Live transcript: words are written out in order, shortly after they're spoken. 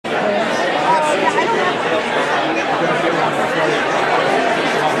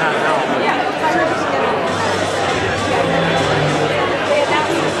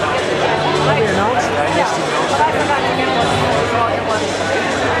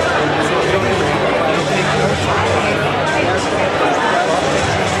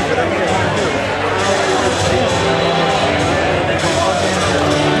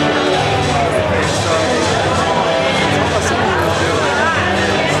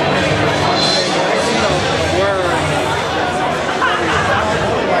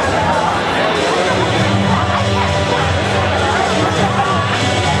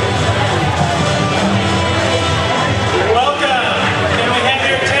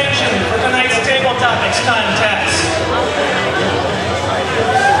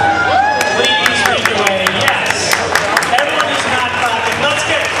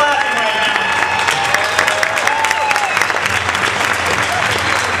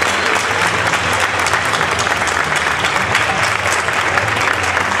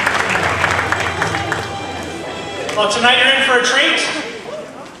Well, tonight you're in for a treat.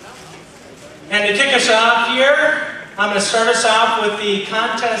 And to kick us off here, I'm going to start us off with the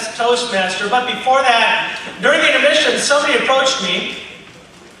contest Toastmaster. But before that, during the intermission, somebody approached me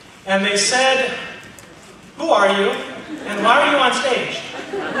and they said, "Who are you? And why are you on stage?"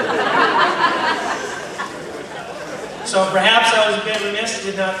 So perhaps I was a bit remiss,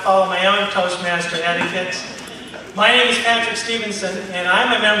 did not follow my own Toastmaster etiquette. My name is Patrick Stevenson, and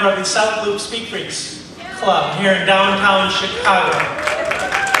I'm a member of the South Loop Speak Freaks Club here in downtown Chicago.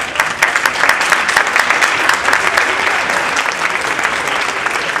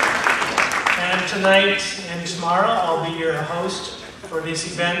 And tonight and tomorrow, I'll be your host for this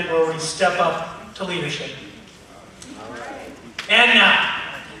event where we step up to leadership. And now,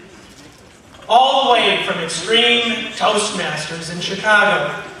 all the way from Extreme Toastmasters in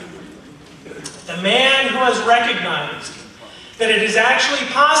Chicago, the man who has recognized that it is actually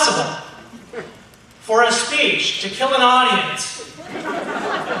possible for a speech to kill an audience.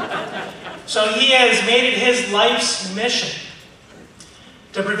 So he has made it his life's mission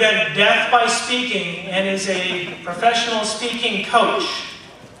to prevent death by speaking and is a professional speaking coach.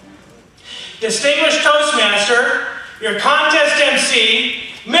 Distinguished Toastmaster, your contest MC,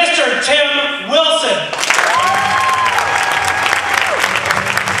 Mr. Tim Wilson.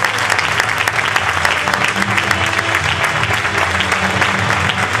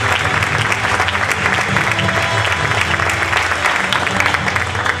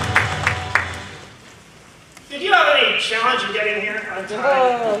 Did you have any challenge in getting here on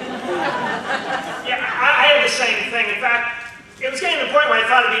time? Yeah, I had the same thing. In fact, it was getting to the point where I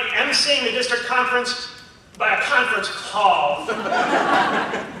thought I'd be emceeing the district conference by a conference call.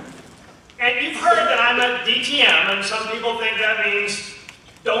 And you've heard that I'm a DTM, and some people think that means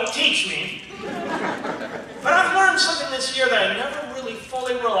don't teach me. But I've learned something this year that I never really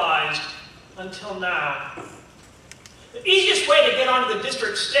fully realized until now. The easiest way to get onto the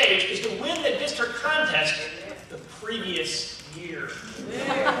district stage is to win the district contest the previous year.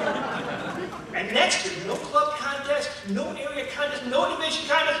 And next year, no club contest, no area contest, no division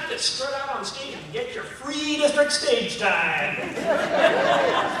contest. Just strut out on stage and get your free district stage time.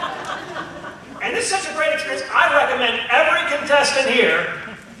 And this is such a great experience, I recommend every contestant here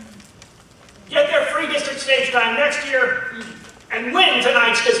get their free district stage time next year and win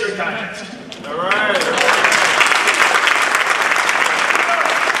tonight's district contest. All right.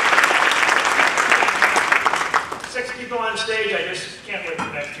 6 people on stage, I just can't wait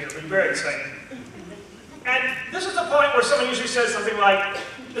for next year. It'll be very exciting. And this is the point where someone usually says something like,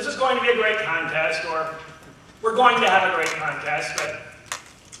 "This is going to be a great contest," or "We're going to have a great contest." But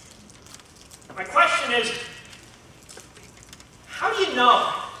my question is, how do you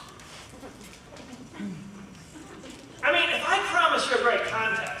know? I mean, if I promise you a great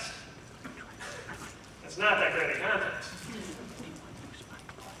contest, it's not that great a contest.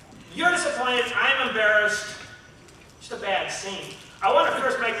 You're disappointed, I'm embarrassed, just a bad scene. I want to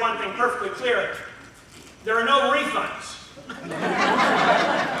first make one thing perfectly clear. There are no refunds.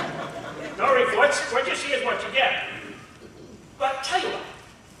 No refunds. What you see is what you get. But tell you what,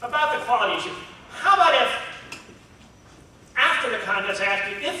 about the quality issue, how about if, after the contest, I ask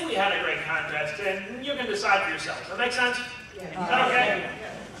you if we had a great contest, and you can decide for yourself. Does that make sense? Yeah. Is that okay?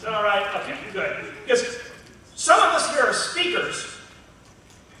 Is that all right? Okay, good. Because some of us here are speakers,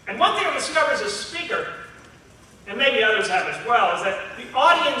 and one thing I've discovered as a speaker, and maybe others have as well, is that the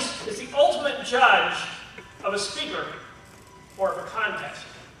audience is the ultimate judge of a speaker or of a contest.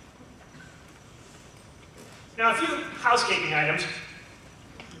 Now, a few housekeeping items.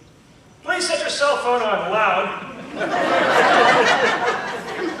 Please set your cell phone on loud.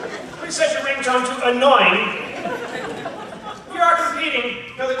 Please set your ringtone to annoying. If you are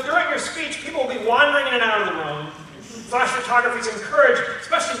competing, know that during your speech, people will be wandering in and out of the room. Flash photography is encouraged,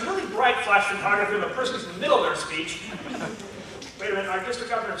 especially really bright flash photography of a person who's in the middle of their speech. Wait a minute, our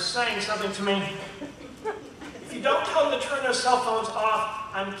district governor is saying something to me. If you don't tell them to turn their cell phones off,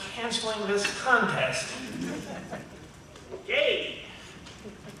 I'm canceling this contest. Yay!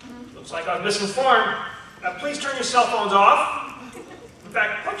 Looks like I was misinformed. Now please turn your cell phones off. In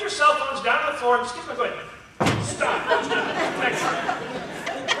fact, put your cell phones down on the floor and just give them a good stop. Next time.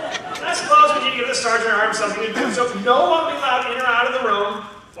 I suppose we need to give the sergeant at arms something to do, so no one will be allowed in or out of the room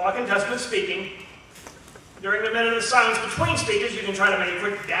while a contestant is speaking. During the minute of silence between speeches, you can try to make a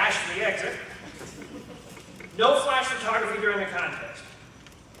quick dash for the exit. No flash photography during the contest.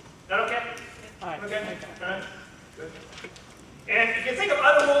 Is that okay? Okay? All right. Good. And if you think of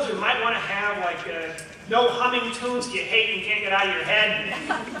other rules you might want to have, like no humming tunes you hate and can't get out of your head,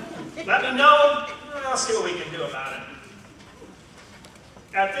 let me know. I'll see what we can do about it.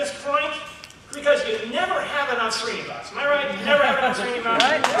 At this point, Because you never have enough Srinivas. Am I right? You never have enough Srinivas.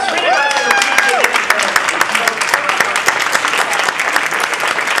 Srinivas is a really good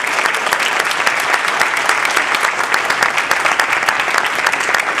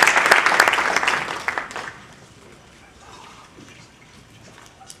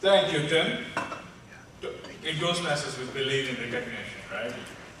Thank you, Tim. In Toastmasters, we believe in recognition, right?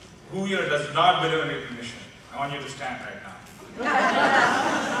 Who here does not believe in recognition? I want you to stand right now.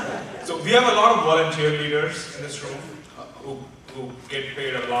 So we have a lot of volunteer leaders in this room who get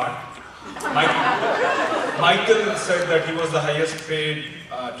paid a lot. Michael said that he was the highest paid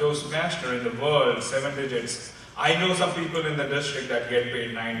Toastmaster in the world, 7 digits. I know some people in the district that get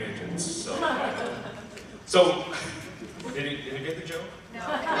paid 9 digits. So did you get the joke? No.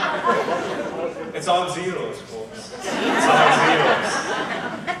 It's all zeros, folks. It's all zeros.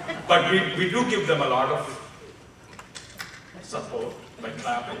 But we do give them a lot of support by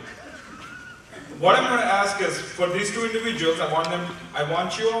clapping. What I'm going to ask is, for these two individuals, I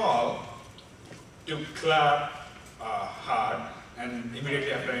want you all to clap hard and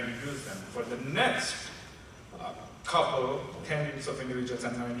immediately after I introduce them. For the next couple, tens of individuals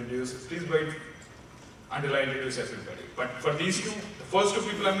I'm going to introduce, please wait until I introduce everybody. But for these two, the first two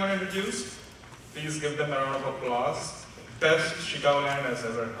people I'm going to introduce, please give them a round of applause. Best Chicagoland has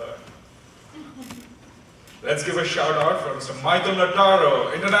ever heard. Let's give a shout out from Mr. Michael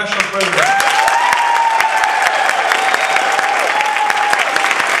Lataro, International President.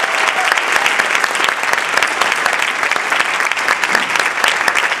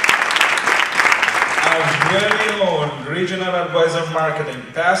 Our very own Regional Advisor Marketing,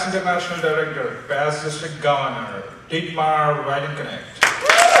 past International Director, past District Governor, Dietmar Weidenknecht.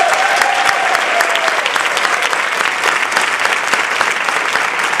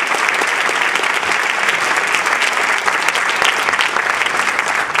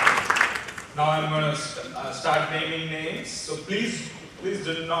 Now I'm going to start naming names, so please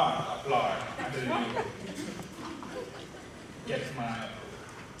do not applaud until you get my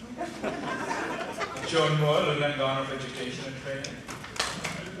Joan Moore, Lieutenant Governor of Education and Training.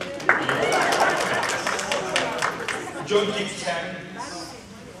 Joan keeps standing.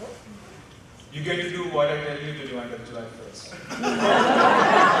 You get to do what I tell you to do until July 1st.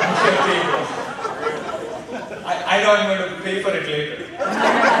 I know I'm going to pay for it later.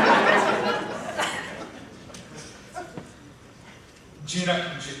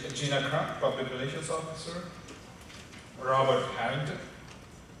 Gina Crump, Public Relations Officer. Robert Harrington,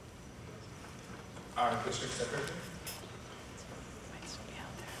 our District Secretary.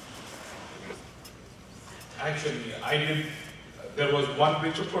 Actually, there was one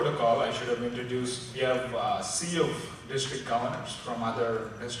breach of protocol I should have introduced. We have a sea of district governors from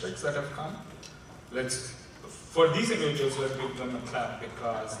other districts that have come. For these individuals, let's give them a clap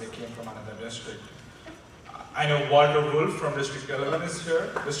because they came from another district. I know Walter Wolf from District 11 is here.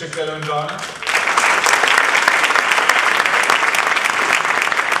 District 11 Governor.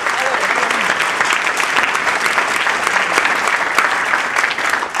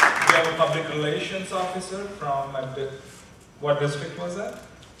 We have a Public Relations Officer from, what district was that?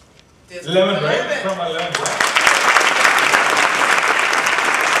 11, right? From 11, right?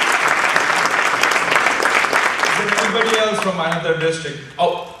 Is there anybody else from another district?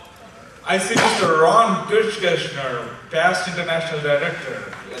 Oh. I see Mr. Ron Kirchgeshner, past International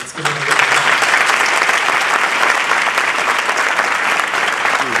Director. Let's give him a good hand.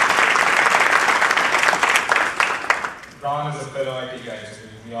 Ron is a fellow IT guy, so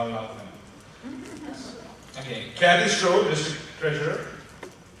we all love him. Okay, Kathy Stroh, District Treasurer.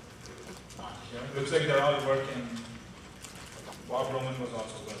 Not here. Looks like they're all working. Bob Roman was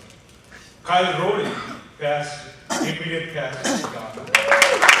also working. Kyle Rowley, immediate past Governor.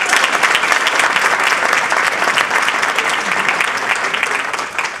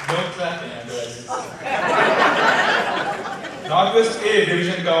 No clapping, otherwise. Northwest A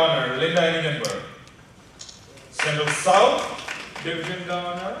Division Governor, Linda Einigenberg. Central South Division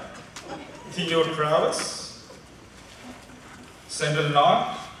Governor, Theo Travis. Central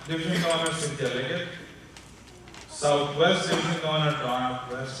North Division Governor, Cynthia Leggett. Southwest Division Governor, Donna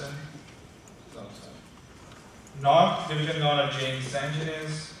Weston. North Division Governor, James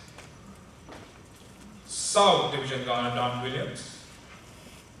Sanginez. South Division Governor, Don Williams.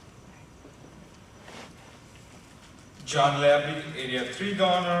 John Labby, Area 3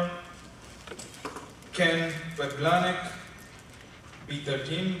 Governor. Ken Weblanek,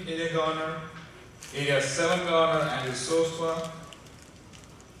 B13 Area Governor. Area 7 Governor, Andrew Soswa.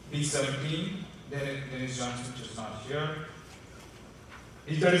 B17, Dennis Johnson, which is not here.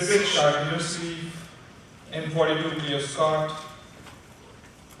 B36, Charlotte University. N42, Leo Scott.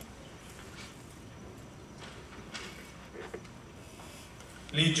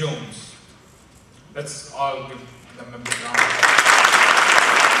 Lee Jones. Let's all give them a big round.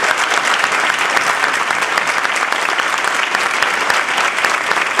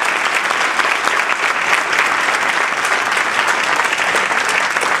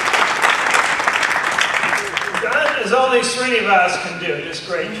 As only Srinivas can do. Just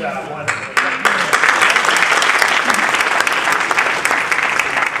great job. Wonderful.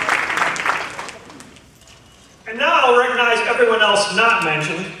 And now I'll recognize everyone else not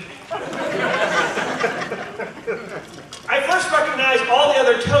mentioned. I first recognize all the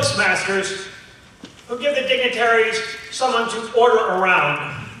other Toastmasters who give the dignitaries someone to order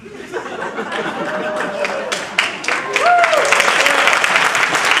around.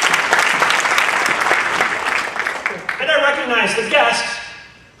 And I recognize the guests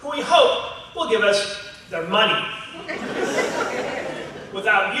who we hope will give us their money.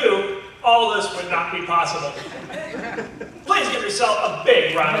 Without you, all this would not be possible. Please give yourself a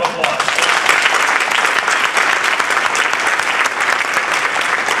big round of applause.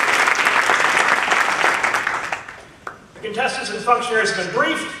 The contestants and functionaries have been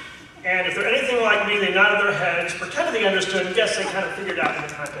briefed, and if they're anything like me, they nodded their heads, pretended they understood, and guess they kind of figured out when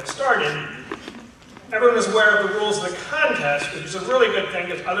the contest started. Everyone is aware of the rules of the contest, which is a really good thing,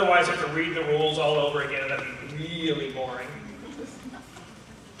 because otherwise I have to read the rules all over again, and that'd be really boring.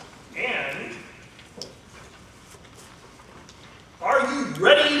 And are you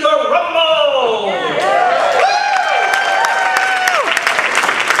ready to rumble? Yeah.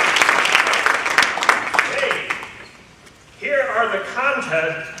 Okay. Here are the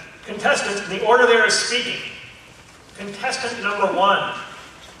contestants in the order they are speaking. Contestant number 1.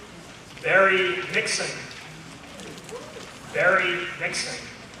 Barry Nixon. Barry Nixon.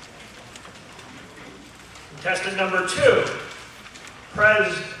 Contestant number 2,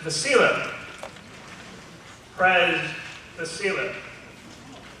 Prez Vasila. Prez Vasila.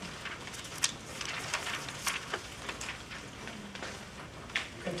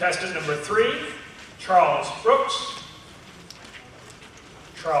 Contestant number 3, Charles Brooks.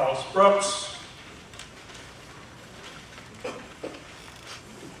 Charles Brooks.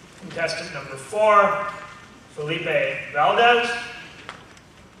 Contestant number 4, Felipe Valdez.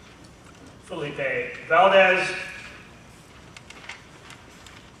 Felipe Valdez.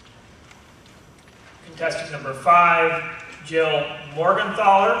 Contestant number 5, Jill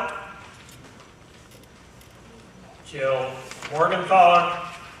Morgenthaler. Jill Morgenthaler.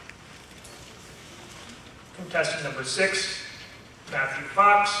 Contestant number 6, Matthew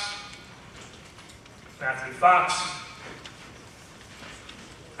Fox. Matthew Fox.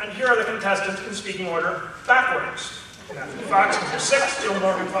 And here are the contestants in speaking order backwards. Matthew Fox, number 6, Jill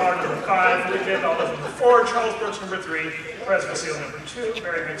Morgenthaler, number 5, Felipe Valdez, number 4, Charles Brooks, number 3, Prez Vasile, number 2,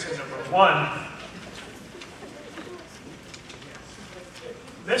 Barry Nixon, number 1.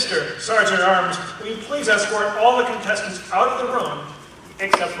 Mr. Sergeant at Arms, will you please escort all the contestants out of the room,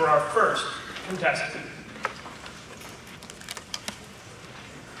 except for our first contestant.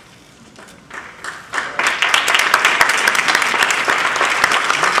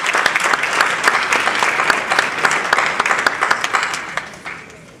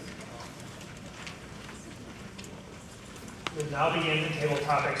 We'll now begin the table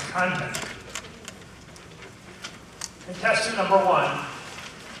topics content. Contestant number 1.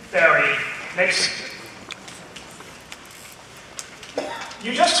 Barry Nixon.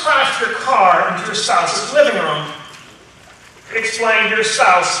 You just crashed your car into your spouse's living room. Explain to your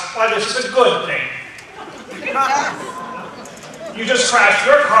spouse why this is a good thing. You just crashed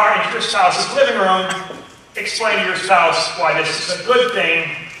your car into your spouse's living room. Explain to your spouse why this is a good thing.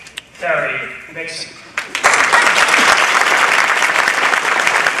 Barry Nixon.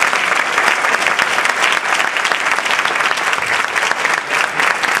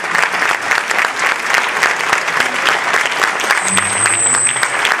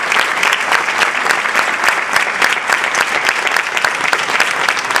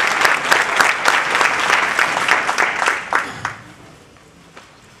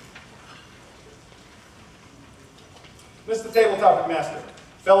 Mr. Table Topic Master,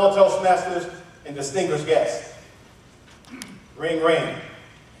 fellow Toastmasters, and distinguished guests. Ring, ring.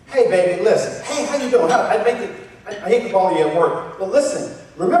 Hey, baby, listen. Hey, how you doing? I hate to bother you at work, but listen.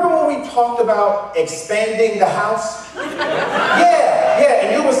 Remember when we talked about expanding the house? Yeah,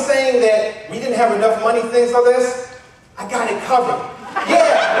 and you were saying that we didn't have enough money, things like this? I got it covered.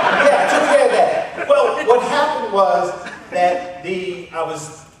 Yeah, I took care of that. Well, what happened was that I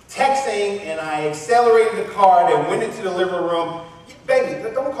was texting and I accelerated the car and went into the living room. Baby,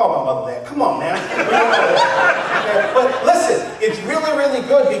 don't call my mother that. Come on, man. Okay? But listen, it's really, really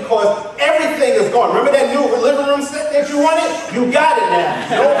good because everything is gone. Remember that new living room set that you wanted? You got it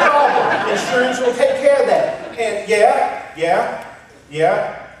now. No problem. Insurance will take care of that. And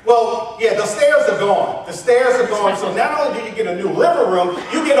well, yeah, the stairs are gone. The stairs are gone. So not only do you get a new living room,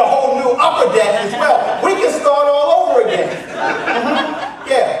 you get a whole new upper deck as well. We can start all over again.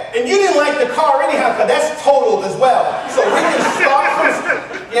 Yeah, and you didn't like the car anyhow, because that's totaled as well. So we can start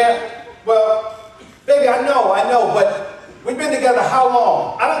from, yeah, well, baby, I know, but we've been together how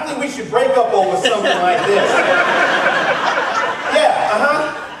long? I don't think we should break up over something like this. Yeah,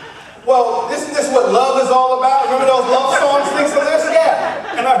 Well, isn't this what love is all about? Remember those love songs, things like this?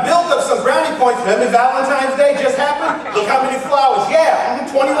 Yeah. And I built up some brownie points. Remember Valentine's Day just happened? Look how many flowers. Yeah,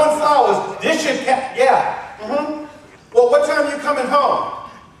 21 flowers. This should count. Yeah. Well, what time are you coming home?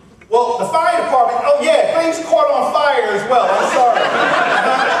 Well, the fire department, oh yeah, things caught on fire as well. I'm sorry.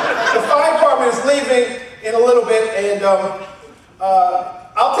 The fire department is leaving in a little bit, and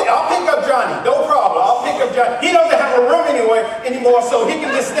I'll pick up Johnny. No problem. I'll pick up Johnny. He doesn't have a room anymore, so he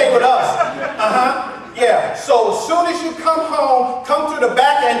can just stay with us. Yeah. So as soon as you come home, come through the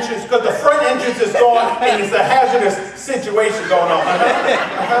back entrance because the front entrance is gone and it's a hazardous situation going on.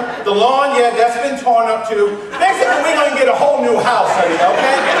 The lawn, yeah, that's been torn up too. Basically, we're going to get a whole new house, honey,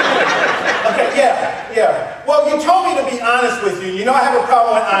 okay? Okay, yeah. Well, you told me to be honest with you. You know I have a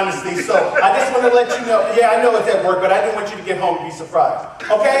problem with honesty, so I just want to let you know. Yeah, I know it's at work, but I didn't want you to get home and be surprised.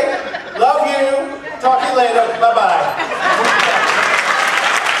 Okay? Love you. Talk to you later. Bye-bye.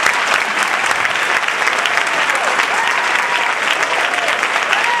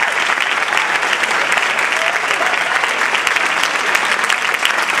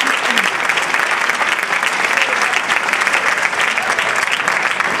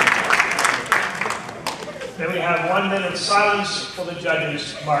 Then we have 1 minute silence for the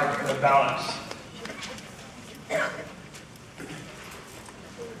judges to mark their ballots.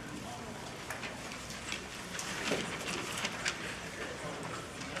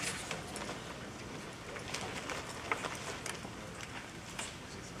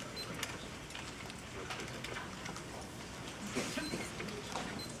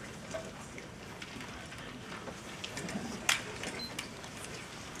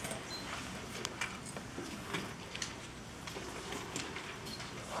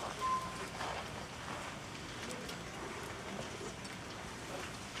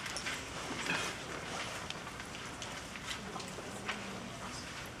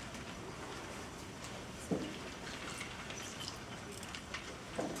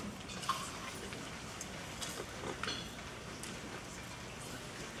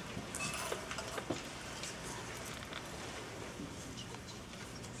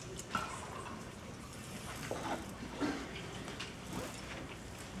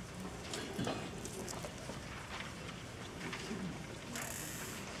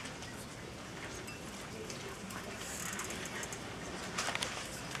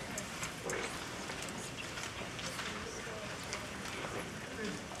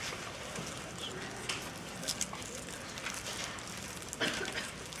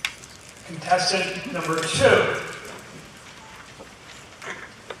 Contestant number 2.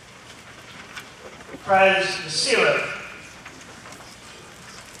 Prez Vasiliv.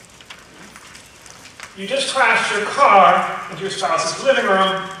 You just crashed your car into your spouse's living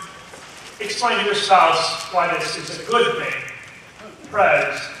room. Explain to your spouse why this is a good thing.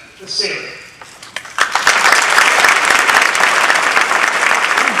 Prez Vasiliv.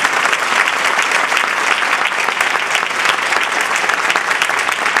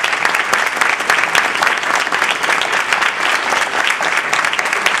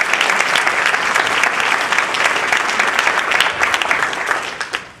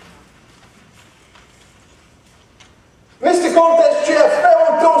 Mr. Contest Chair,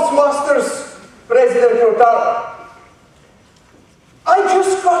 fellow Toastmasters, President Rotaro, I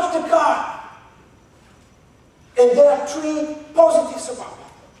just crashed the car, and there are 3 positives about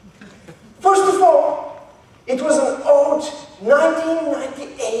it. First of all, it was an old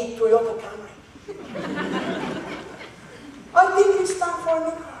 1998 Toyota Camry. I think it's time for a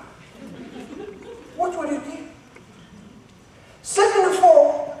new car. What would you do? Second of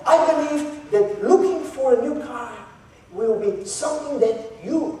all, I believe that looking for a new car will be something that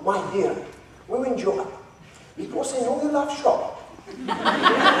you, my dear, will enjoy. Because I know you love shopping.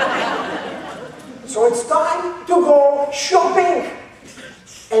 So it's time to go shopping.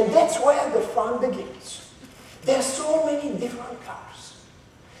 And that's where the fun begins. There are so many different cars.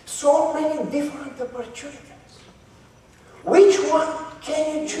 So many different opportunities. Which one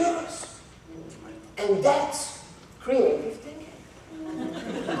can you choose? And that's creative thinking.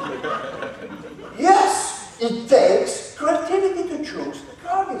 Yes, it takes creativity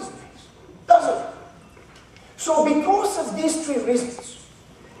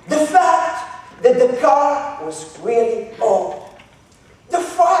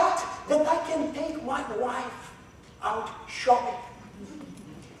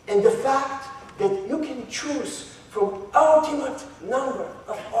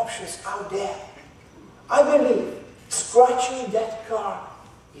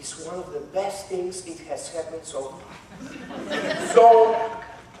is one of the best things it has happened so far. So,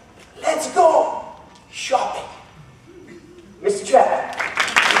 let's go shopping. Mr. Chapman.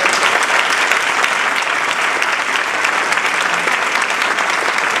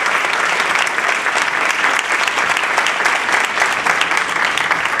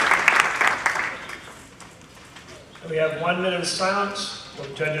 We have 1 minute of silence while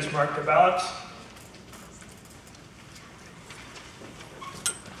the judges mark the ballots.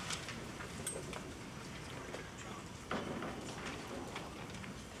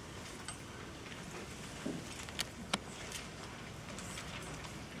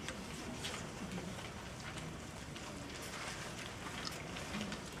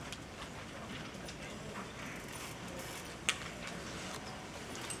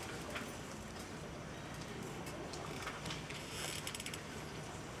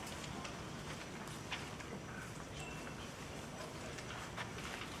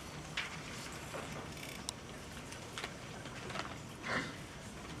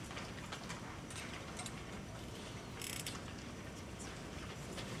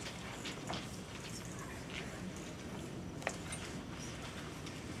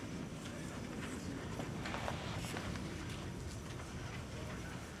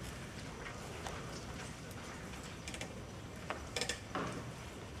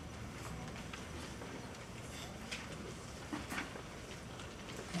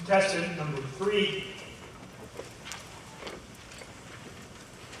 Contestant number 3.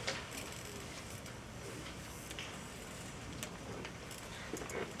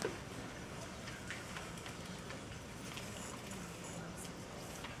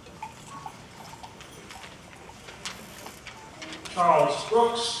 Charles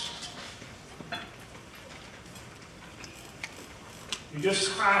Brooks. You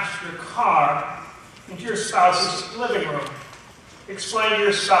just crashed your car into your spouse's living room. Explain to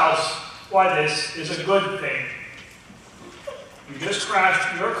your spouse why this is a good thing. You just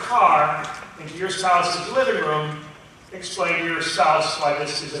crashed your car into your spouse's living room. Explain to your spouse why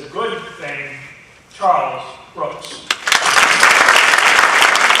this is a good thing. Charles Brooks.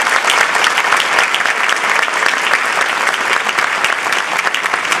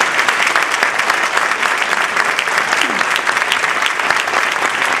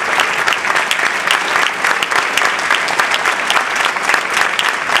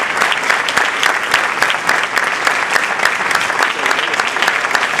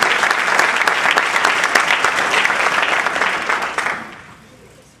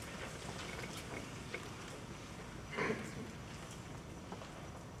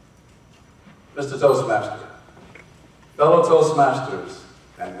 Mr. Toastmaster, fellow Toastmasters,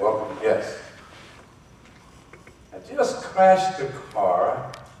 and welcome guests. I just crashed the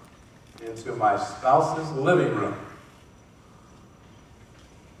car into my spouse's living room.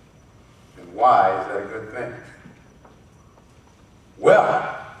 And why is that a good thing?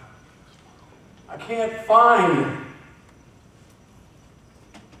 Well, I can't find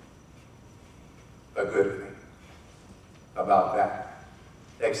a good thing about that,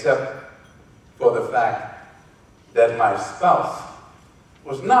 except for the fact that my spouse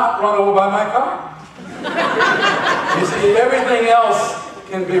was not run over by my car. You see, everything else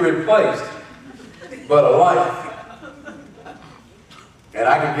can be replaced, but a life. And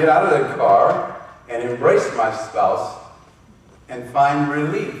I can get out of the car and embrace my spouse and find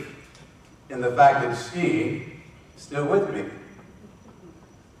relief in the fact that she is still with me.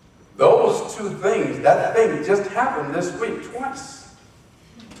 Those two things, that thing just happened this week, twice.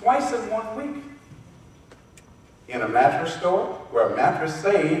 Twice in 1 week. In a mattress store where a mattress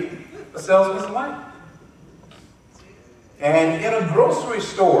saved a salesman's life. And in a grocery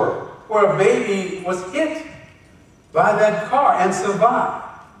store where a baby was hit by that car and survived.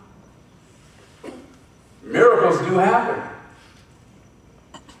 Miracles do happen.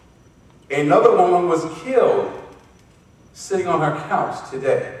 Another woman was killed sitting on her couch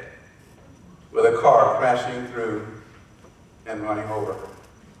today with a car crashing through and running over her.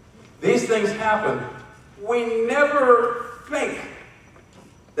 These things happen. We never think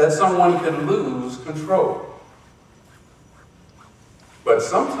that someone can lose control. But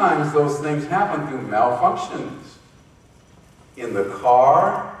sometimes those things happen through malfunctions in the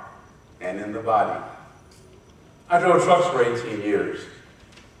car and in the body. I drove trucks for 18 years.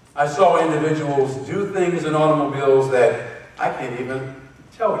 I saw individuals do things in automobiles that I can't even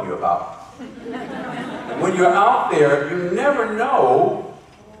tell you about. And when you're out there, you never know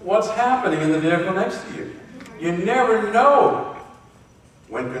what's happening in the vehicle next to you. You never know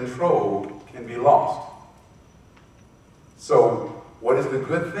when control can be lost. So, what is the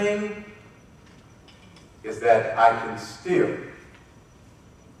good thing? Is that I can still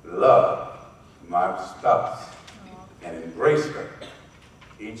love my spouse and embrace her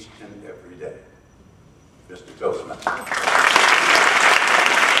each and every day. Mr. Toastmaster.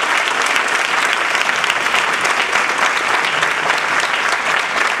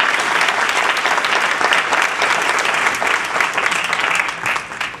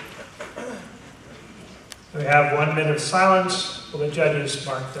 We have 1 minute of silence while the judges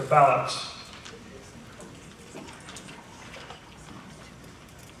mark their ballots.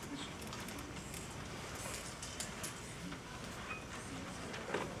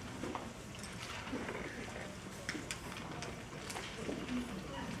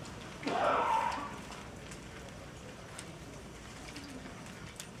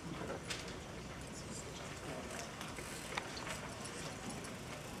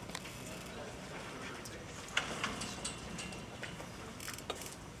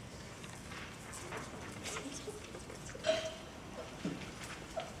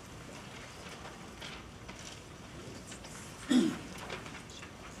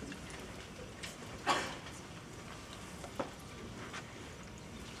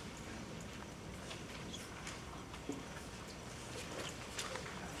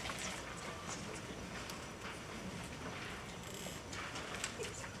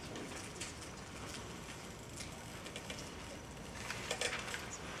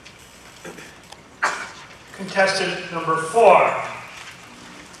 Contestant number 4,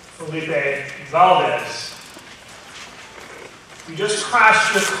 Felipe Valdez. You just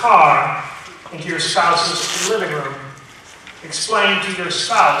crashed your car into your spouse's living room. Explain to your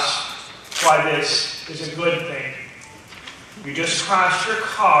spouse why this is a good thing. You just crashed your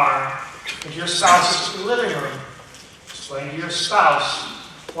car into your spouse's living room. Explain to your spouse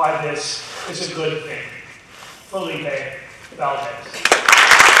why this is a good thing. Felipe Valdez.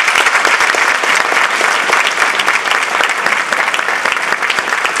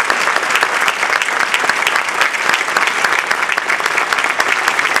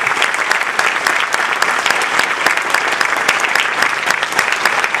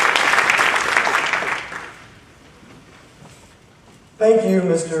 Thank you,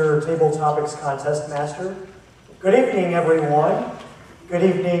 Mr. Table Topics Contest Master. Good evening, everyone. Good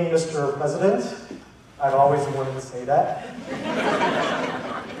evening, Mr. President. I've always wanted to say that.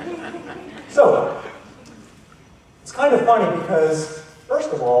 So, it's kind of funny because,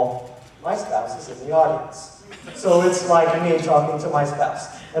 first of all, my spouse is in the audience. So it's like me talking to my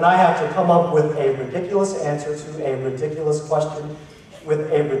spouse. And I have to come up with a ridiculous answer to a ridiculous question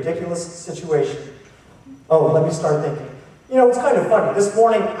with a ridiculous situation. Oh, let me start thinking. You know, it's kind of funny. This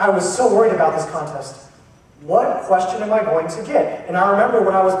morning, I was so worried about this contest. What question am I going to get? And I remember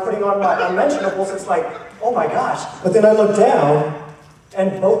when I was putting on my unmentionables, it's like, oh my gosh. But then I looked down,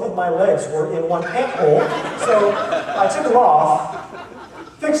 and both of my legs were in one pant hole. So I took them off,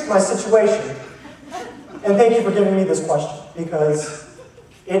 fixed my situation, and thank you for giving me this question, because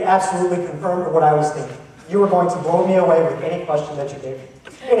it absolutely confirmed what I was thinking. You were going to blow me away with any question that you gave me.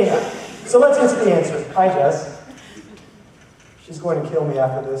 Anyhow, so let's get to the answer. Hi, Jess. She's going to kill me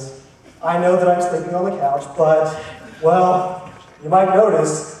after this. I know that I'm sleeping on the couch, but, well, you might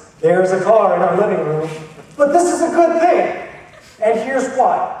notice there's a car in our living room. But this is a good thing, and here's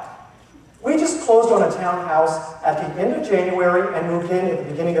why. We just closed on a townhouse at the end of January and moved in at the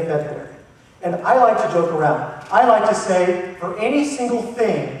beginning of February. And I like to joke around. I like to say, for any single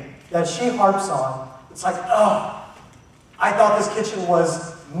thing that she harps on, it's like, oh, I thought this kitchen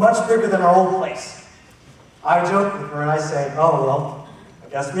was much bigger than our old place. I joke with her and I say, oh, well, I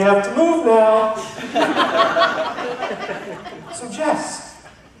guess we have to move now. So Jess,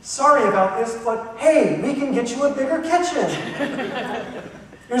 sorry about this, but hey, we can get you a bigger kitchen.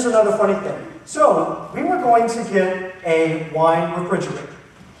 Here's another funny thing. So we were going to get a wine refrigerator,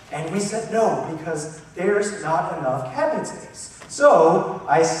 and we said no because there's not enough cabinet space. So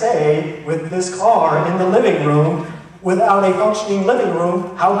I say, with this car in the living room, without a functioning living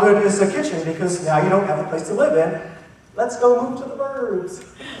room, how good is the kitchen? Because now you don't have a place to live in. Let's go move to the burbs.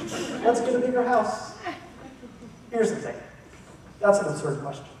 Let's get a bigger house. Here's the thing. That's an absurd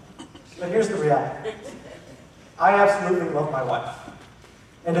question. But here's the reality. I absolutely love my wife.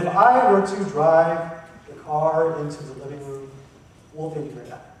 And if I were to drive the car into the living room, we'll figure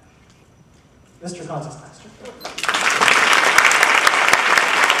it out. Mr. Contest Master.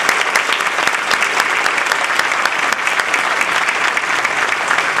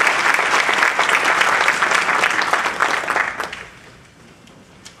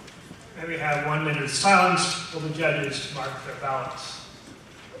 We have 1 minute of silence while the judges mark their ballots.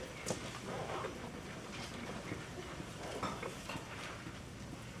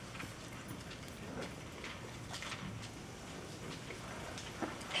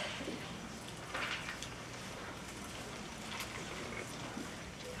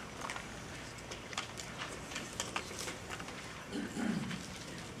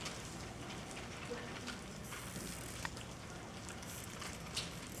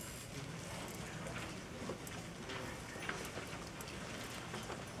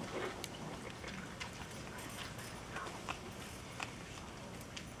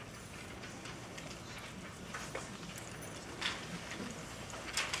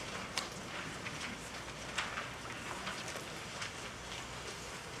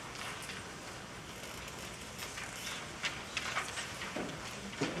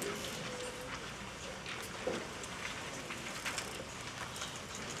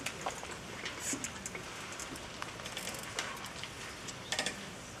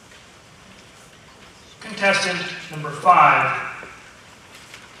 Contestant number 5,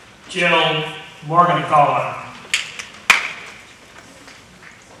 Jill Morgenthaler.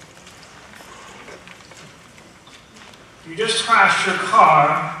 You just crashed your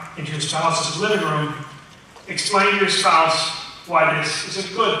car into your spouse's living room. Explain to your spouse why this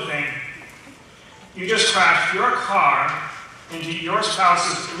is a good thing. You just crashed your car into your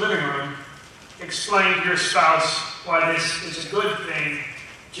spouse's living room. Explain to your spouse why this is a good thing.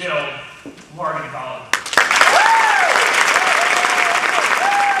 Jill Morgenthaler.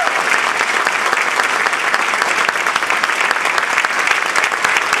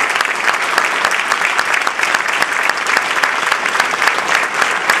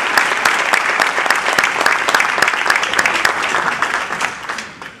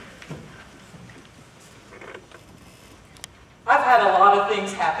 I've had a lot of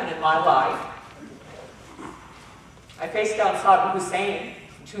things happen in my life. I faced down Saddam Hussein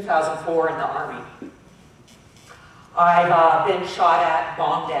in 2004 in the Army. I've been shot at,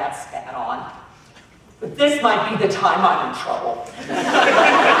 bombed at, spat on. But this might be the time I'm in trouble.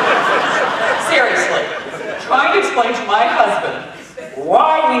 Seriously, trying to explain to my husband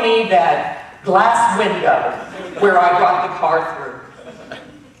why we need that glass window where I brought the car through.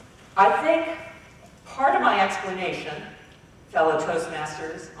 I think part of my explanation, fellow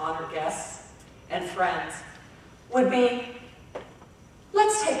Toastmasters, honored guests, and friends, would be,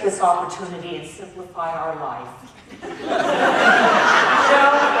 let's take this opportunity and simplify our life. No,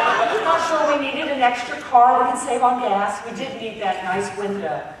 I'm not sure we needed an extra car. We can save on gas. We did need that nice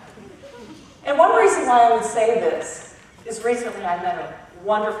window. And one reason why I would say this is recently I met a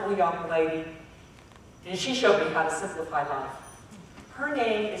wonderful young lady, and she showed me how to simplify life. Her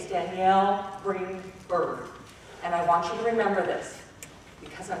name is Danielle Greenberg, and I want you to remember this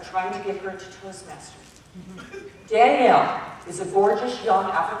because I'm trying to get her to Toastmasters. Danielle is a gorgeous young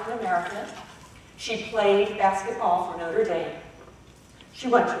African-American. She played basketball for Notre Dame. She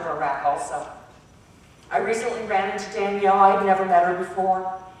went to Iraq also. I recently ran into Danielle. I'd never met her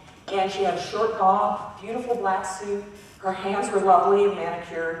before. And she had a short bob, beautiful black suit. Her hands were lovely and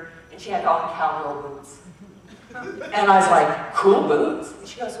manicured, and she had on cowgirl boots. And I was like, cool boots? And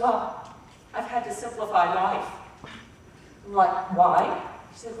she goes, well, I've had to simplify life. I'm like, why?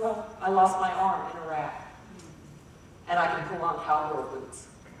 She said, well, I lost my arm in Iraq, and I can pull on cowgirl boots.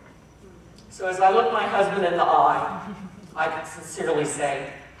 So as I look my husband in the eye, I can sincerely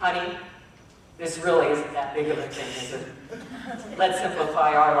say, honey, this really isn't that big of a thing, is it? Let's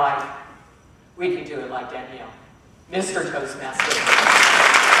simplify our life. We can do it like Danielle. Mr. Toastmaster.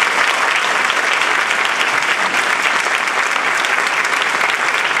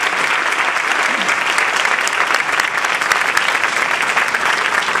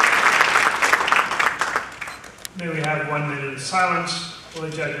 May we have 1 minute of silence while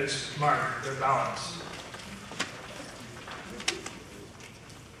the judges mark their ballots.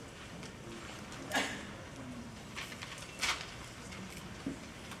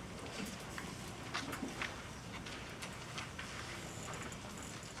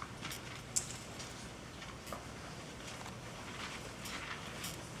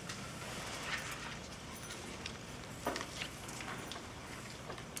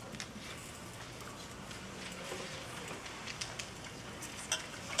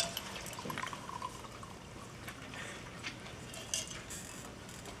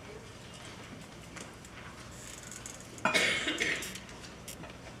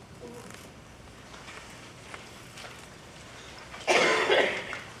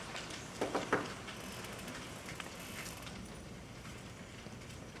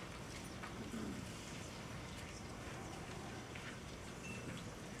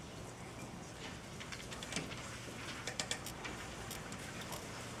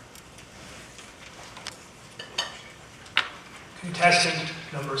 Contestant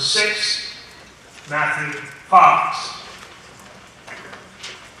number 6, Matthew Fox.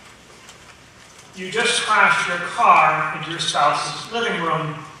 You just crashed your car into your spouse's living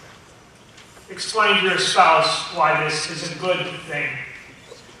room. Explain to your spouse why this is a good thing.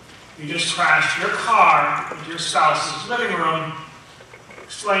 You just crashed your car into your spouse's living room.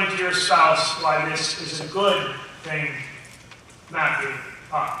 Explain to your spouse why this is a good thing. Matthew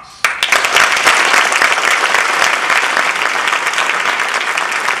Fox.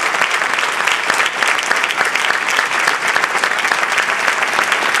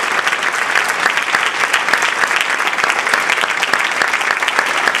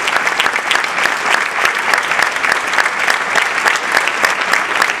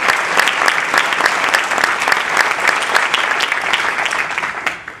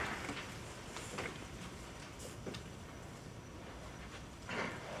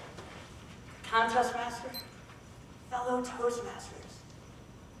 fellow Toastmasters,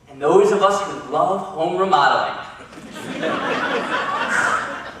 and those of us who love home remodeling.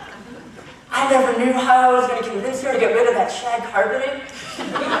 I never knew how I was going to convince her to get rid of that shag carpeting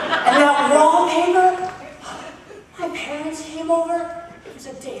and that wallpaper. My parents came over. It was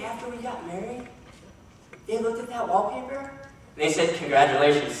a day after we got married. They looked at that wallpaper, and they said,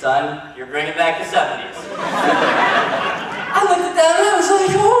 "Congratulations, son, you're bringing back the 70s. I looked at them and I was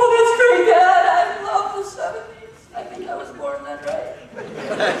like, "Oh, that's great, Dad. I love the 70s. I think I was born then, right?"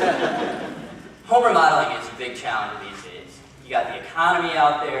 Home remodeling is a big challenge these days. You got the economy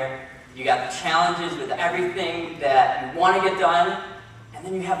out there, you got the challenges with everything that you want to get done, and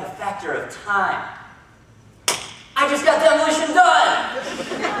then you have the factor of time. I just got demolition done!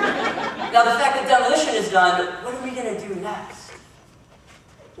 Now the fact that demolition is done, what are we going to do next?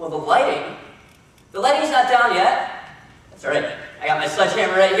 Well, the lighting's not down yet. That's all right. I got my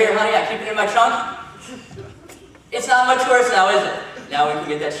sledgehammer right here, honey. I keep it in my trunk. It's not much worse now, is it? Now we can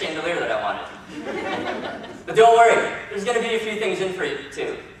get that chandelier that I wanted. But don't worry, there's going to be a few things in for you,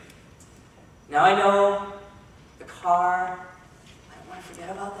 too. Now I know the car, I don't want to forget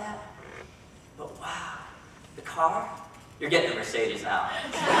about that. But wow, the car? You're getting a Mercedes now.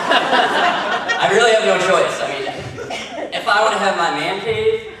 I really have no choice. I mean, if I want to have my man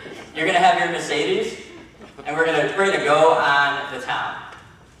cave, you're going to have your Mercedes, and we're going to go on the town.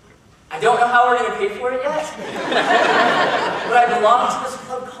 I don't know how we're going to pay for it yet, but I belong to this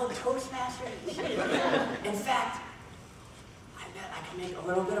club called Toastmasters. In fact, I bet I can make a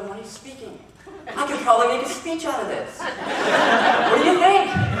little bit of money speaking. I could probably make a speech out of this. What do you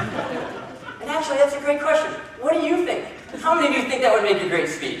think? And actually, that's a great question. What do you think? How many of you think that would make a great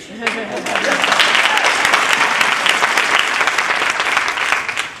speech?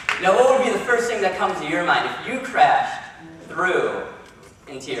 Now, what would be the first thing that comes to your mind if you crashed through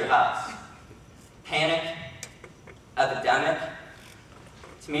into your house? Panic? Epidemic?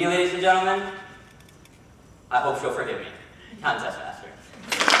 To me, ladies and gentlemen, I hope she'll forgive me. Contest master.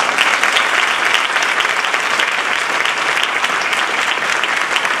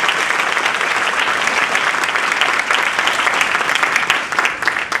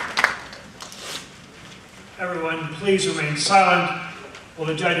 Everyone, please remain silent while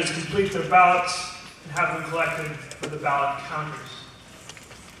the judges complete their ballots and have them collected for the ballot counters.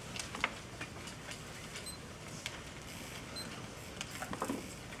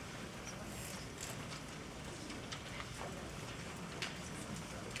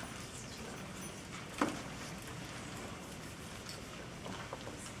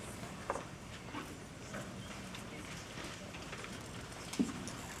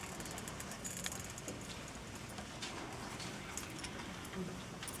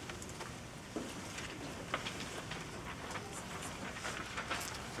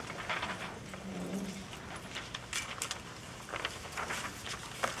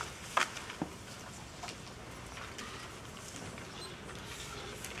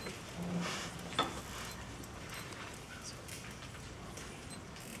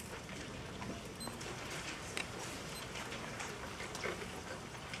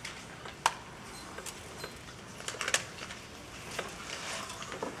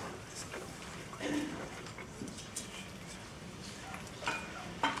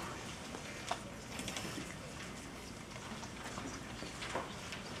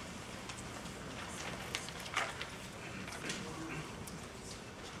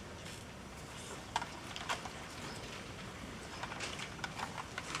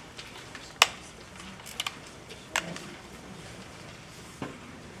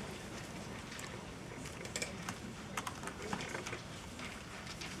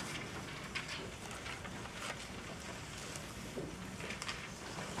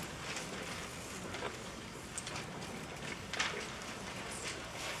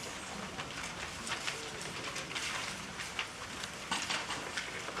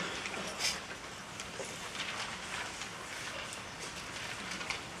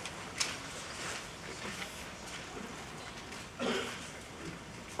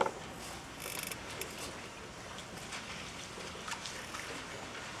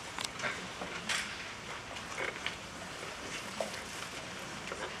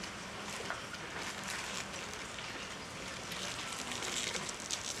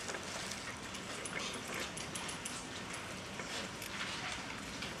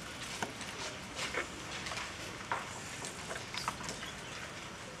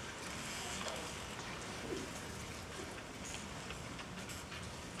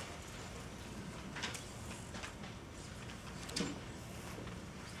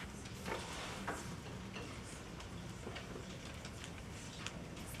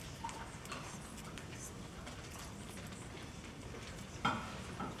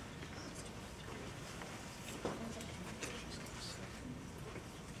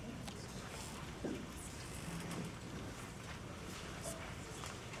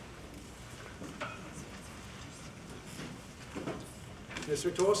 Mr.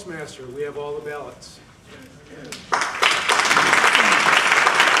 Toastmaster, we have all the ballots.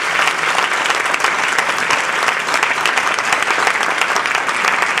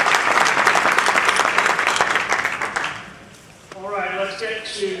 All right, let's get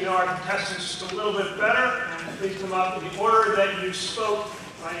to know our contestants just a little bit better, and please come up in the order that you spoke,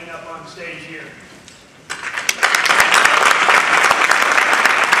 lining up on stage here.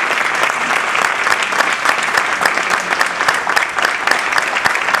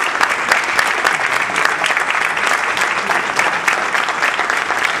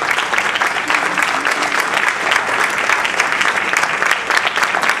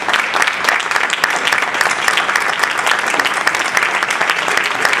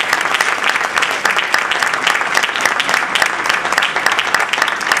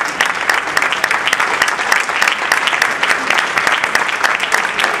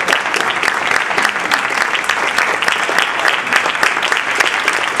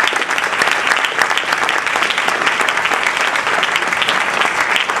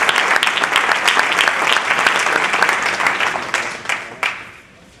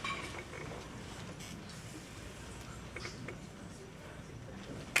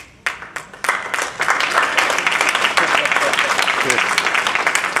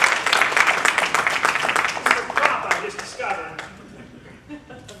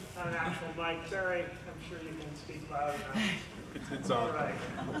 It's on. All right.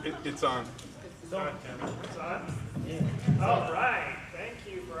 It's on. It's on. It's on? Yeah. All right. Thank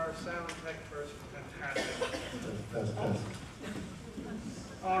you for our sound tech person. Fantastic.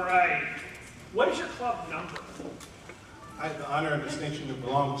 All right. What is your club number? I have the honor and distinction to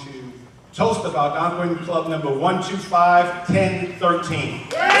belong to Toast About Ongoing Club number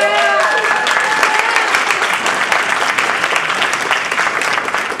 1251013.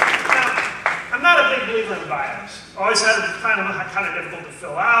 I'm not a big believer in bios. Always had it kind of difficult to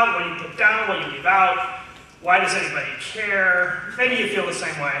fill out. What you put down, what you leave out. Why does anybody care? Maybe you feel the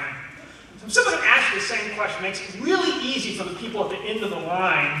same way. So I'm simply going to ask you the same question. It makes it really easy for the people at the end of the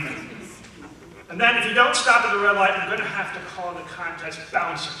line. And then if you don't stop at the red light, I'm going to have to call the contest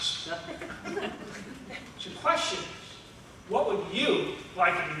bouncers. So the question is, what would you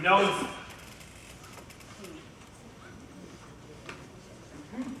like to be known for?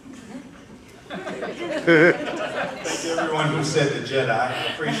 Thank you everyone who said the Jedi. I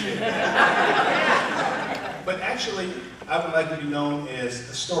appreciate it. But actually, I would like to be known as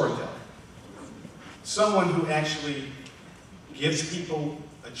a storyteller. Someone who actually gives people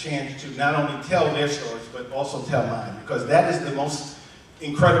a chance to not only tell their stories, but also tell mine. Because that is the most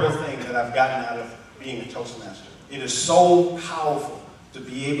incredible thing that I've gotten out of being a Toastmaster. It is so powerful to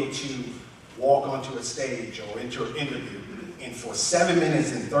be able to walk onto a stage or into an interview and for 7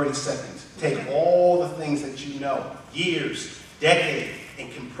 minutes and 30 seconds, take all the things that you know, years, decades,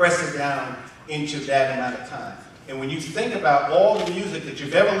 and compress it down into that amount of time. And when you think about all the music that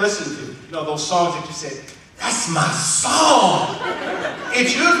you've ever listened to, you know, those songs that you said, that's my song.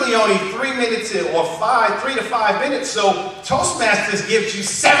 It's usually only 3 minutes or 3 to 5 minutes, so Toastmasters gives you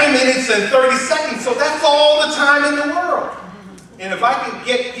 7 minutes and 30 seconds, so that's all the time in the world. And if I can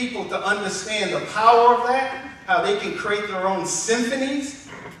get people to understand the power of that, how they can create their own symphonies,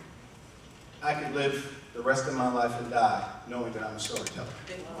 I could live the rest of my life and die knowing that I'm a storyteller.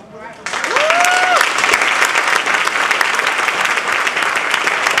 Great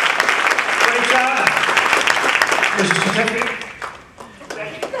job. Here's your certificate.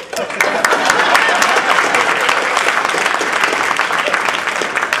 Thank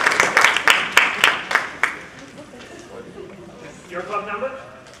you. Your club number?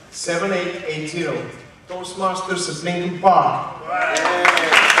 7880. Toastmasters of Lincoln Park. Right.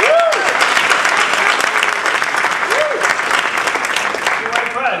 Your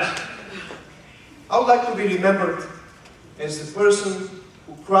white prize. I would like to be remembered as the person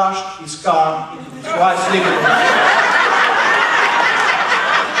who crashed his car into his wife's living room.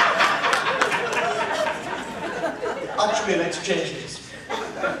 Actually, let's change this.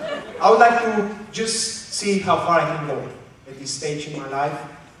 I would like to just see how far I can go at this stage in my life.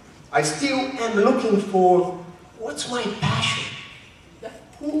 I still am looking for what's my passion?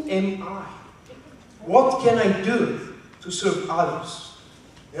 Who am I? What can I do to serve others?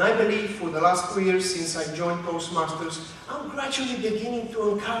 And I believe for the last 2 years since I joined Toastmasters, I'm gradually beginning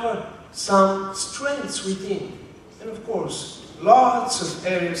to uncover some strengths within. And of course, lots of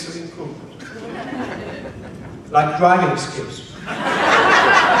areas of improvement. Like driving skills.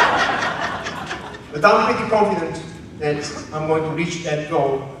 But I'm pretty confident that I'm going to reach that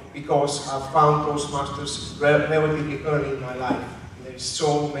goal because I've found Toastmasters relatively early in my life. There's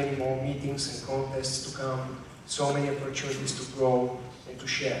so many more meetings and contests to come, so many opportunities to grow, and to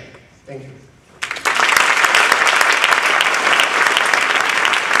share. Thank you.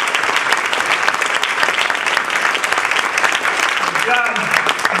 Good job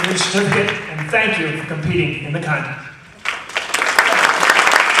on your certificate, and thank you for competing in the contest.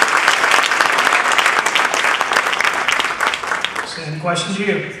 Same question to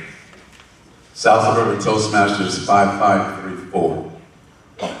you. South Suburban Toastmasters 5534.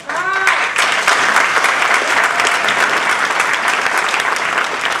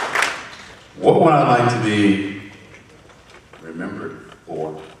 What would I like to be remembered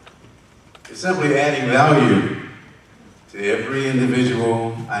for? It's simply adding value to every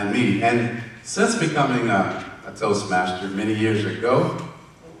individual I meet. And since becoming a Toastmaster many years ago,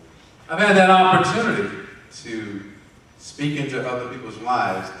 I've had that opportunity to speak into other people's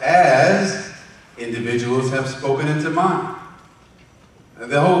lives as individuals have spoken into mine.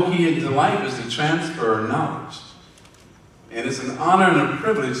 And the whole key into life is to transfer knowledge. And it's an honor and a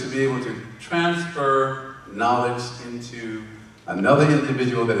privilege to be able to transfer knowledge into another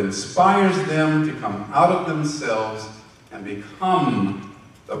individual that inspires them to come out of themselves and become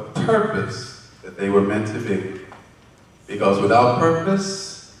the purpose that they were meant to be. Because without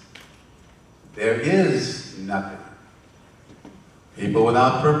purpose, there is nothing. People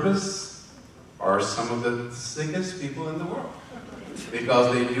without purpose are some of the sickest people in the world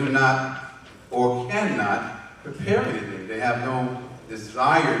because they do not or cannot prepare anything. They have no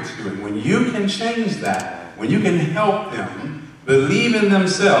desire to. And when you can change that, when you can help them believe in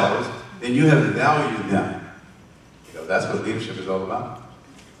themselves, then you have valued them. Because that's what leadership is all about.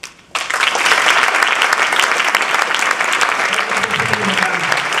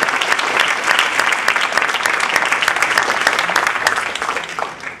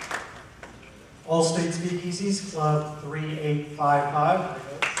 All State Speakeasies, Club 3855.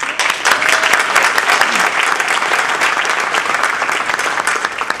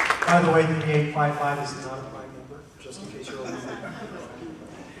 By the way, 3855 is not a prime number, just in case you're wondering.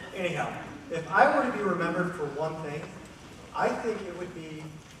 Anyhow, if I were to be remembered for one thing, I think it would be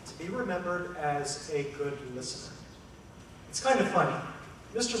to be remembered as a good listener. It's kind of funny.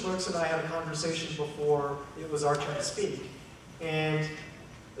 Mr. Brooks and I had a conversation before it was our turn to speak, and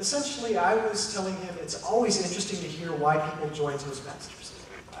essentially, I was telling him it's always interesting to hear why people join Toastmasters.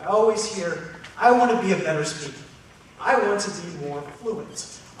 I always hear, I want to be a better speaker. I want to be more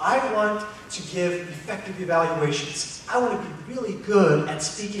fluent. I want to give effective evaluations. I want to be really good at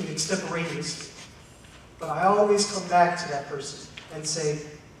speaking extemporaneously. But I always come back to that person and say,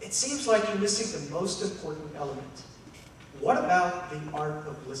 it seems like you're missing the most important element. What about the art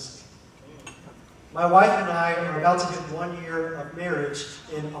of listening? My wife and I are about to hit 1 year of marriage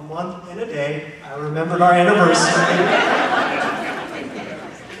in a month and a day. I remembered our anniversary.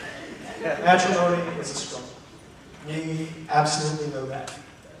 Matrimony is a struggle. We absolutely know that.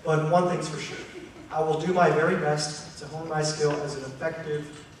 But one thing's for sure. I will do my very best to hone my skill as an effective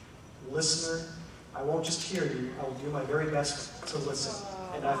listener. I won't just hear you. I will do my very best to listen.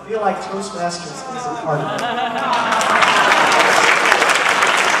 And I feel like Toastmasters is a part of that.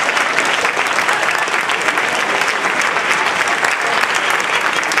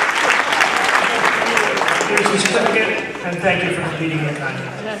 Here's your certificate, and thank you for completing the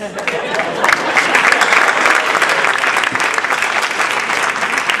contest.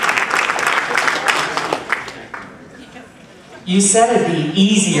 You said it'd be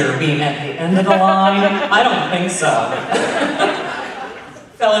easier being at the end of the line. I don't think so.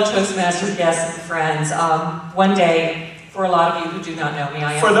 Fellow Toastmaster guests and friends, one day, for a lot of you who do not know me,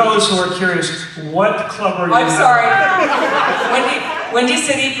 I am... For those who are curious, what club are you in? I'm sorry. Windy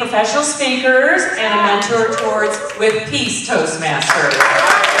City Professional Speakers and a mentor towards With Peace Toastmasters.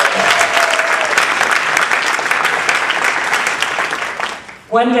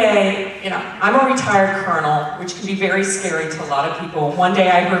 One day, I'm a retired colonel, which can be very scary to a lot of people. One day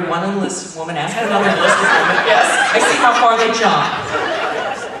I heard one enlisted woman ask another enlisted woman, yes, I see how far they jump.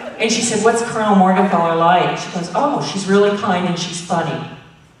 And she said, what's Colonel Morgenthaler like? She goes, oh, she's really kind and she's funny.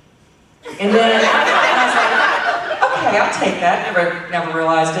 And then I was like, okay, I'll take that. Never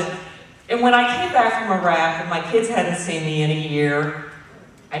realized it. And when I came back from Iraq and my kids hadn't seen me in a year,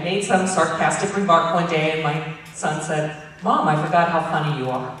 I made some sarcastic remark one day and my son said, Mom, I forgot how funny you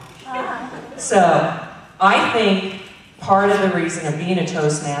are. So I think part of the reason of being a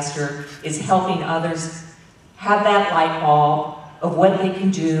Toastmaster is helping others have that light bulb of what they can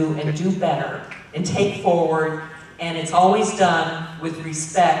do and do better and take forward, and it's always done with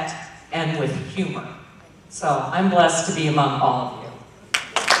respect and with humor. So I'm blessed to be among all of you.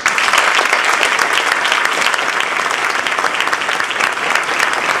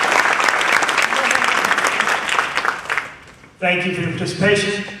 Thank you for your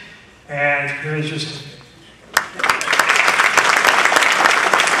participation, and here is your certificate.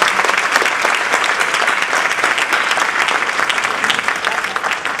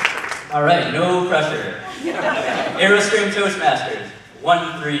 All right, no pressure. Aerostream Toastmasters,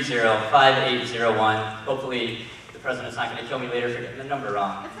 1305801. Hopefully the president's not going to kill me later for getting the number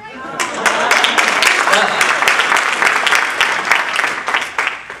wrong.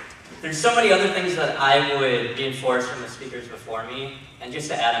 There's so many other things that I would reinforce from the speakers before me, and just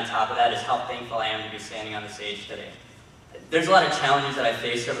to add on top of that is how thankful I am to be standing on the stage today. There's a lot of challenges that I've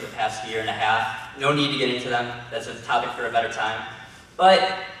faced over the past year and a half. No need to get into them. That's a topic for a better time.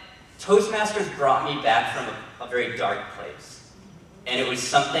 But Toastmasters brought me back from a very dark place. And it was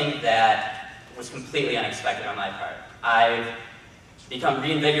something that was completely unexpected on my part. I've become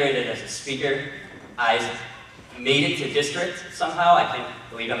reinvigorated as a speaker. I've made it to district somehow. I can't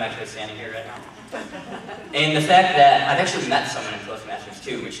believe I'm actually standing here right now. And the fact that I've actually met someone in Toastmasters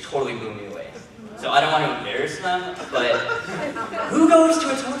too, which totally blew me away. So I don't want to embarrass them, but who goes to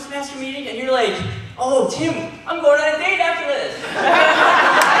a Toastmaster meeting and you're like, oh, Tim, I'm going on a date after this.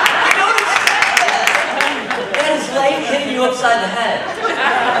 You don't expect that. That is life hitting you upside the head.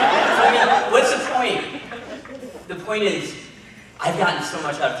 So, I mean, what's the point? The point is, I've gotten so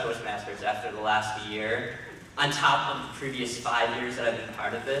much out of Toastmasters after the last year, on top of the previous 5 years that I've been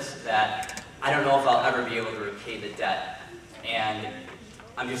part of this, that I don't know if I'll ever be able to repay the debt. And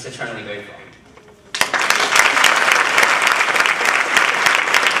I'm just eternally grateful.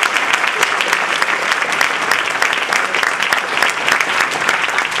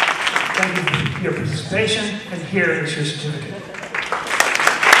 Thank you for your participation, and here is your certificate.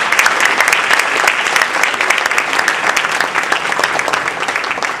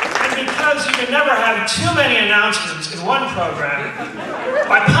 And because you can never have too many announcements in one program,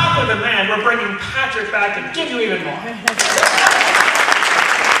 by popular demand, we're bringing Patrick back to give you even more.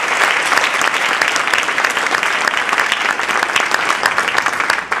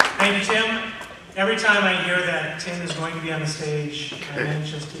 Thank you, Tim. Every time I hear that Tim is going to be on the stage, I'm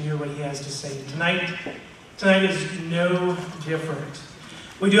anxious to hear what he has to say. Tonight is no different.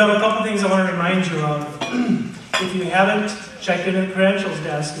 We do have a couple things I want to remind you of. If you haven't checked in at the credentials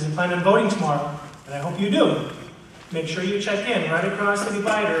desk and you plan on voting tomorrow, and I hope you do, make sure you check in right across the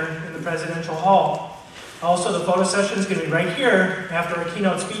divider in the presidential hall. Also, the photo session is going to be right here after our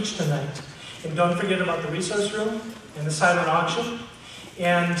keynote speech tonight. And don't forget about the resource room and the silent auction.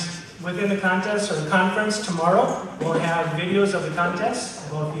 And within the contest or the conference tomorrow, we'll have videos of the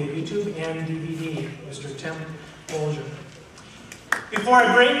contest, both via YouTube and DVD. Mr. Tim Bolger. Before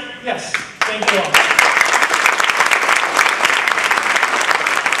I break, yes, thank you all.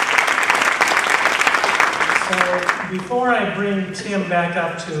 So before I bring Tim back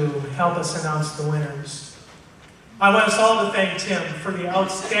up to help us announce the winners, I want us all to thank Tim for the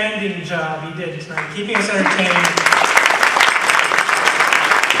outstanding job he did tonight, keeping us entertained,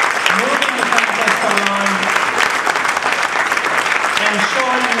 moving the contest along, and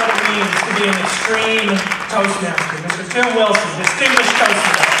showing what it means to be an extreme Toastmaster. Mr. Tim Wilson, distinguished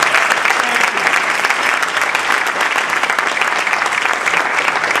Toastmaster.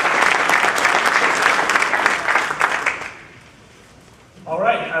 All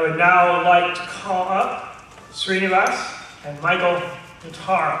right, I would now like to call up Srinivas and Michael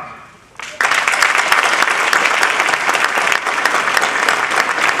Notara.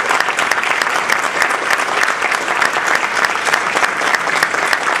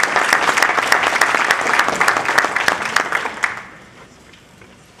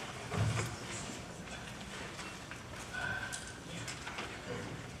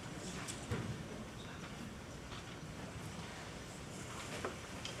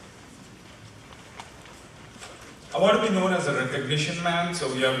 I want to be known as a recognition man,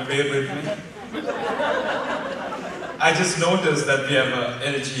 so you have to bear with me. I just noticed that we have a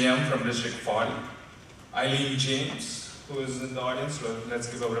LGM from District 40, Eileen James, who is in the audience. So let's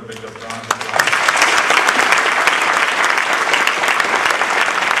give her a big round of applause.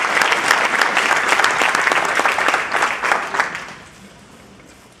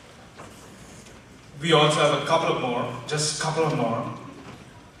 We also have a couple of more, just a couple of more.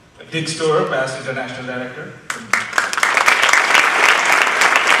 Dick Storer, past international director.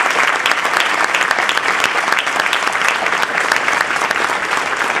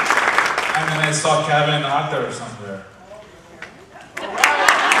 And then I saw Carolyn Arthur somewhere.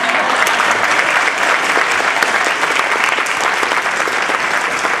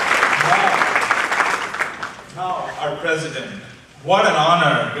 Now, our president. What an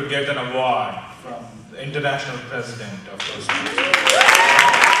honor to get an award from the international president of Toastmasters.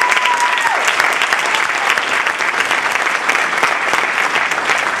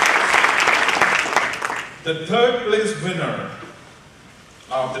 The third place winner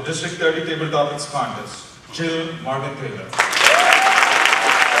of the District 30 Table Topics Contest, Jill Morgan Taylor.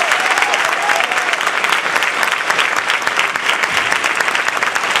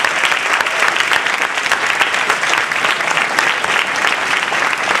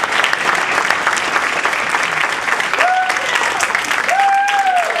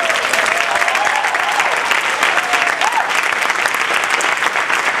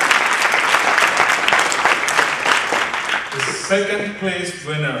 Second place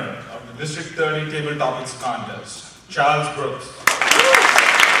winner of the District 30 Table Topics Contest, Charles Brooks.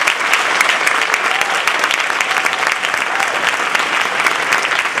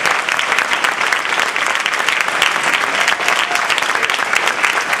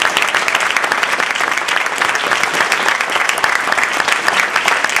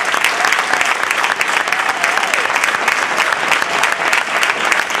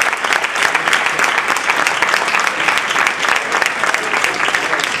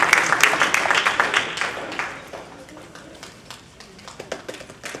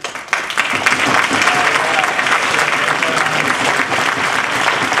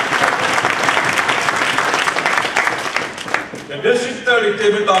 The District 30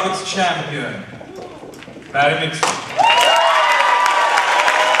 Table Topics champion, Barry Mixon.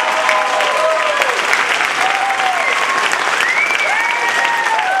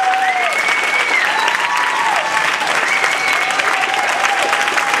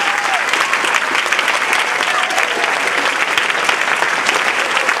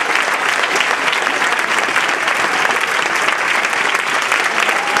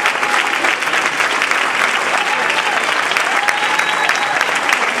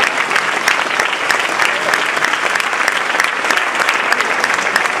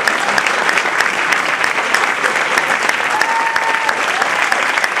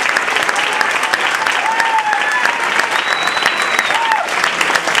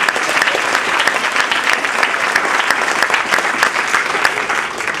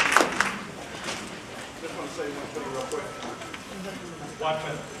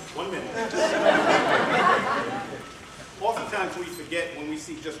 Oftentimes we forget when we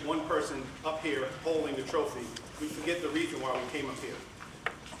see just one person up here holding the trophy, we forget the reason why we came up here.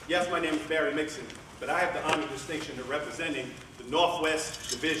 Yes, my name is Barry Mixon, but I have the honor and distinction of representing the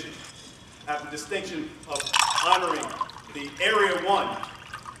Northwest Division. I have the distinction of honoring the Area 1,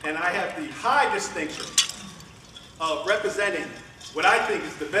 and I have the high distinction of representing what I think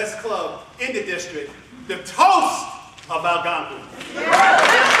is the best club in the district, the Toast of Algonquin.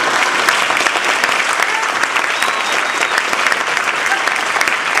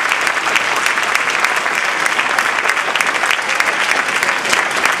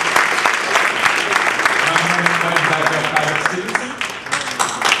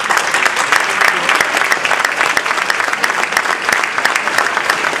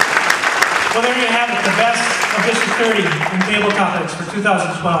 Well, there you have it, the best of District 30 in Table Topics for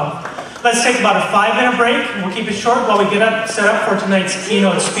 2012. Let's take about a 5-minute break, and we'll keep it short while we get set up for tonight's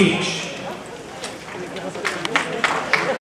keynote speech.